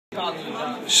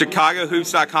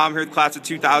ChicagoHoops.com here with class of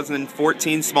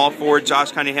 2014, small forward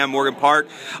Josh Cunningham, Morgan Park.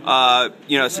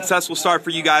 Successful start for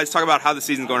you guys. Talk about how the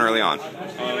season's going early on.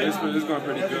 It's going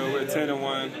pretty good. We're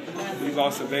 10-1. We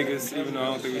lost to Vegas, even though I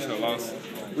don't think we should have lost.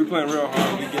 We're playing real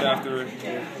hard. We get after it.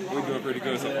 We're doing pretty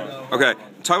good so far. Okay.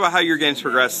 Talk about how your game's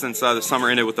progressed since the summer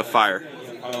ended with the fire.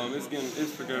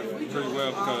 It's progressed pretty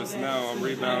well because now I'm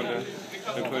rebounding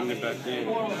and putting it back in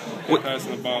and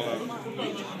passing the ball up.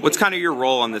 What's kind of your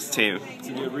role on this team?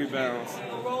 To get rebounds.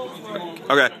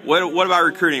 Okay. What about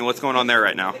recruiting? What's going on there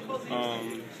right now?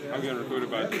 I'm getting recruited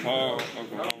by DePaul,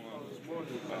 Oklahoma,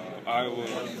 Iowa,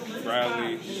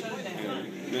 Bradley,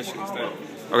 and Michigan State.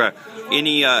 Okay.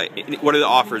 What are the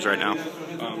offers right now?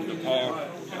 DePaul,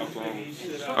 Oklahoma.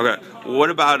 Okay. What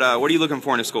about what are you looking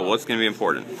for in a school? What's going to be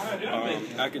important?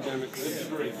 Academics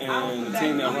and a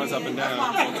team that runs up and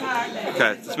down.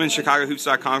 Okay. This has been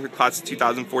ChicagoHoops.com for class of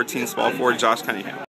 2014 small forward Josh Cunningham.